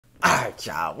Alright,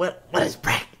 y'all. What is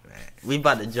bracket, man? We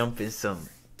about to jump in some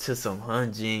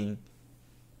Hyunjin.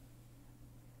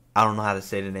 I don't know how to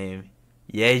say the name.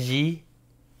 Yeji,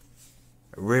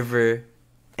 River,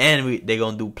 and they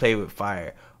gonna do Play with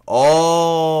Fire.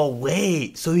 Oh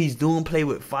wait, so he's doing Play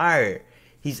with Fire.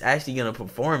 He's actually gonna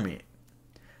perform it.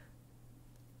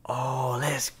 Oh,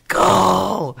 let's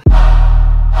go.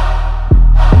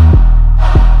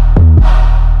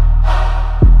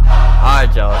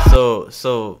 Alright, y'all.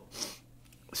 So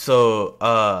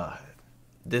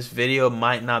this video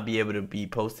might not be able to be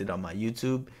posted on my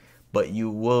YouTube, but you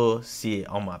will see it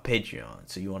on my Patreon.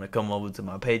 So you want to come over to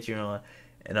my Patreon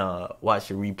and watch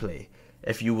the replay.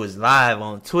 If you was live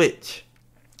on Twitch,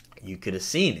 you could have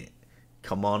seen it.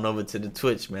 Come on over to the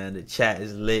Twitch, man. The chat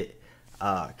is lit.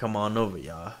 Come on over,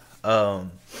 y'all.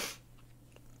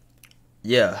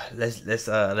 Yeah, let's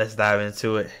dive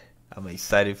into it. I'm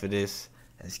excited for this.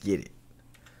 Let's get it.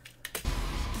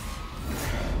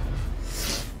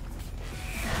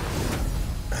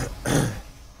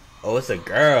 Oh, it's a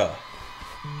girl.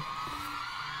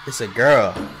 It's a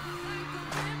girl.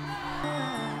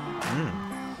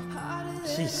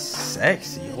 She's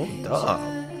sexy. Hold up.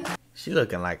 She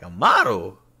looking like a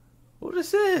model. Who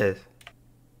this is?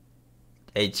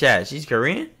 Hey, Chad, she's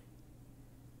Korean?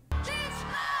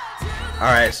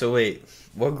 Alright, so wait.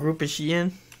 What group is she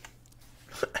in?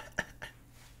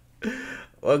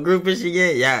 What group is she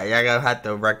in? Y'all gonna have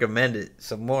to recommend it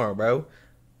some more, bro.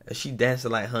 She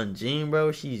dancing like Hyunjin,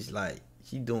 bro. She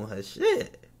doing her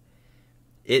shit.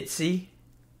 Itzy.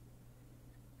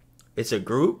 It's a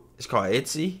group. It's called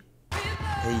Itzy.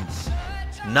 Hey.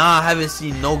 Nah, I haven't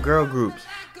seen no girl groups.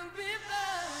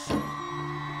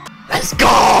 Let's go!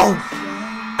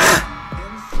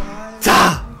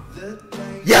 Ta!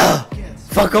 Yeah!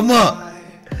 Fuck them up!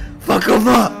 Fuck them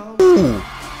up! Ooh!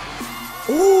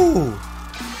 Ooh!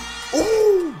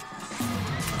 Ooh!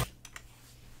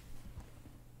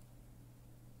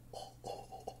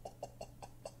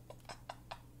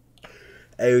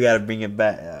 Hey, we gotta bring it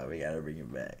back. Yeah, we gotta bring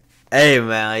it back. Hey,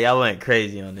 man, y'all went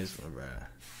crazy on this one, bro.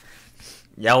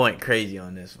 Y'all went crazy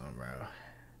on this one, bro.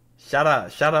 Shout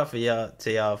out for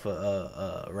y'all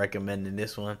for recommending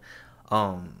this one.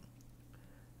 I'm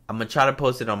gonna try to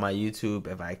post it on my YouTube.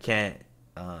 If I can't,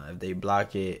 if they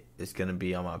block it, it's gonna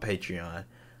be on my Patreon.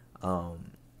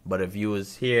 But if you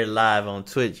was here live on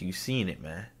Twitch, you seen it,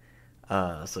 man.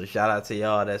 So shout out to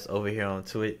y'all that's over here on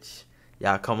Twitch.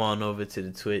 Y'all come on over to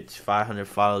the Twitch. 500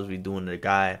 followers. We doing the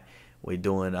guide. We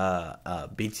doing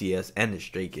BTS and the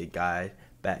Stray Kid guide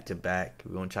back to back.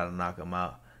 We're gonna try to knock them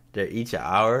out. They're each an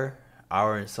hour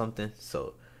and something.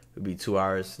 So it'll be 2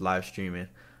 hours live streaming.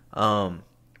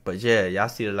 But yeah, y'all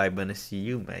see the like button. See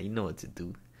you, man. You know what to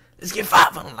do. Let's get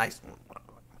 500 likes.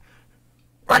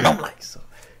 Run them likes.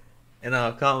 And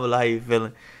comment below how you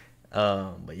feeling.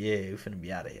 But yeah, we finna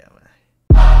be out of here, man.